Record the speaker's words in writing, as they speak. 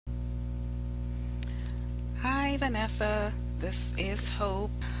Hi, Vanessa. This is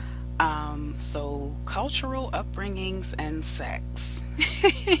Hope. So cultural upbringings and sex.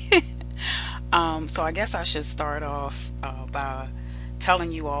 So I guess I should start off by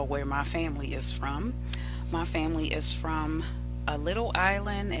telling you all where my family is from. My family is from a little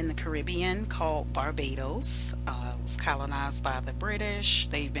island in the Caribbean called Barbados. It was colonized by the British.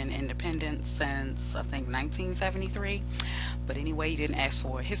 They've been independent since I think 1973. But anyway, you didn't ask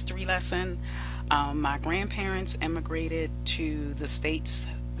for a history lesson. My grandparents immigrated to the States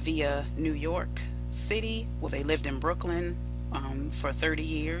via New York City. Well, they lived in Brooklyn for 30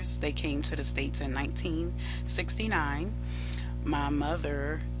 years. They came to the States in 1969. My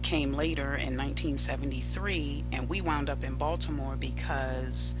mother came later in 1973, and we wound up in Baltimore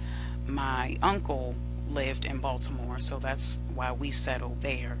because my uncle lived in Baltimore, so that's why we settled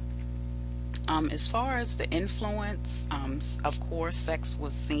there. As far as the influence, of course, sex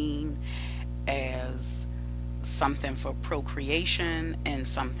was seen as something for procreation and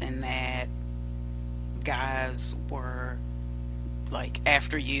something that guys were like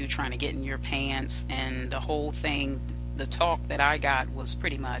after you trying to get in your pants, and the whole thing, the talk that I got was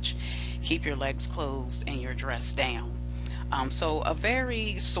pretty much keep your legs closed and your dress down. So a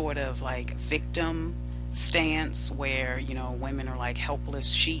very sort of like victim stance where, women are like helpless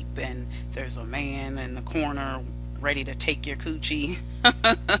sheep and there's a man in the corner ready to take your coochie.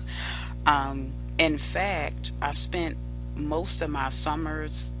 In fact, I spent most of my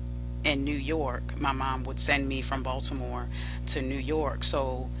summers in New York. My mom would send me from Baltimore to New York.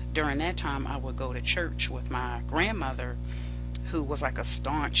 So during that time, I would go to church with my grandmother, who was like a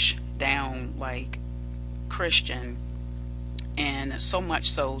staunch down, like Christian, and so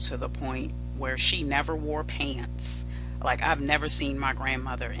much so to the point where she never wore pants. Like, I've never seen my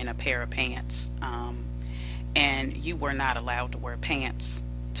grandmother in a pair of pants. And you were not allowed to wear pants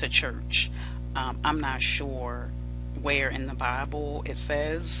to church. I'm not sure where in the Bible it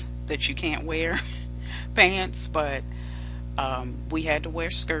says that you can't wear pants, but we had to wear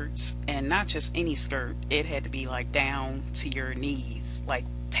skirts, and not just any skirt. It had to be like down to your knees, like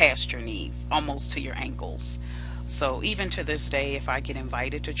past your knees, almost to your ankles. So even to this day, if I get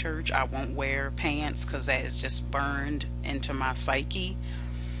invited to church, I won't wear pants because that is just burned into my psyche.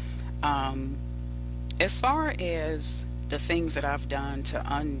 Um, as far as the things that I've done to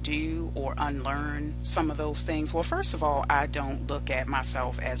undo or unlearn some of those things, well, first of all, I don't look at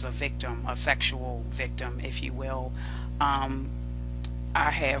myself as a victim, a sexual victim, if you will. Um,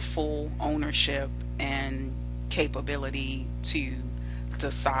 I have full ownership and capability to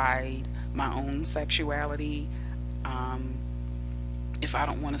decide my own sexuality. Um, if I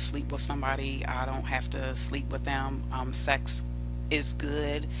don't want to sleep with somebody, I don't have to sleep with them. Sex is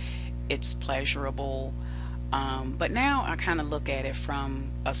good, it's pleasurable. But now I kind of look at it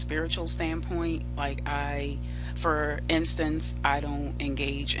from a spiritual standpoint. For instance, I don't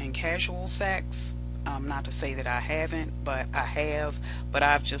engage in casual sex. Not to say that I haven't, but I have. But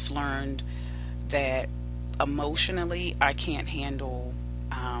I've just learned that emotionally, I can't handle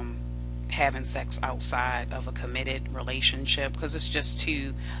having sex outside of a committed relationship because it's just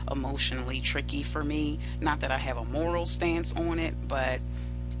too emotionally tricky for me. Not that I have a moral stance on it, but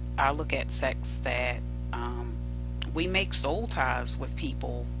I look at sex that we make soul ties with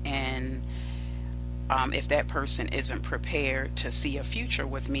people, and if that person isn't prepared to see a future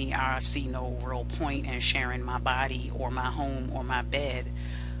with me, I see no real point in sharing my body or my home or my bed,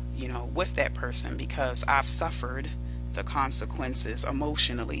 with that person because I've suffered the consequences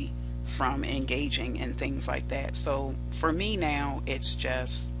emotionally from engaging in things like that. So for me now, it's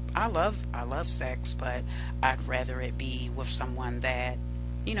just I love sex, but I'd rather it be with someone that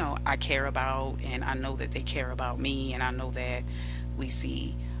I care about, and I know that they care about me, and I know that we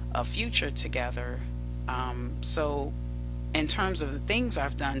see a future together. So in terms of the things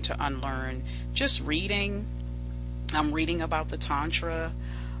I've done to unlearn, just reading, I'm reading about the Tantra,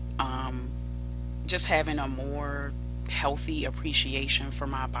 um, just having a more healthy appreciation for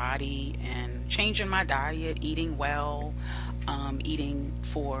my body and changing my diet, eating well, eating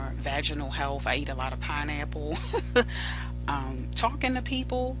for vaginal health. I eat a lot of pineapple. Talking to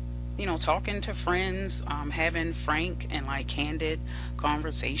people, talking to friends, having frank and like candid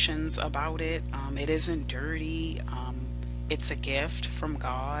conversations about it. It isn't dirty. It's a gift from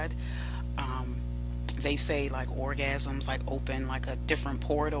God. Um, they say like orgasms like open like a different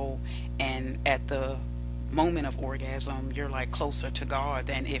portal, and at the moment of orgasm, you're like closer to God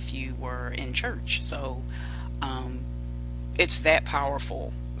than if you were in church. So um, it's that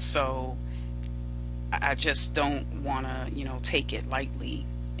powerful. So I just don't want to, take it lightly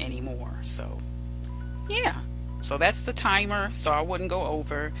anymore. So, yeah. So that's the timer. So I wouldn't go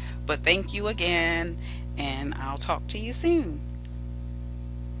over. But thank you again. and I'll talk to you soon.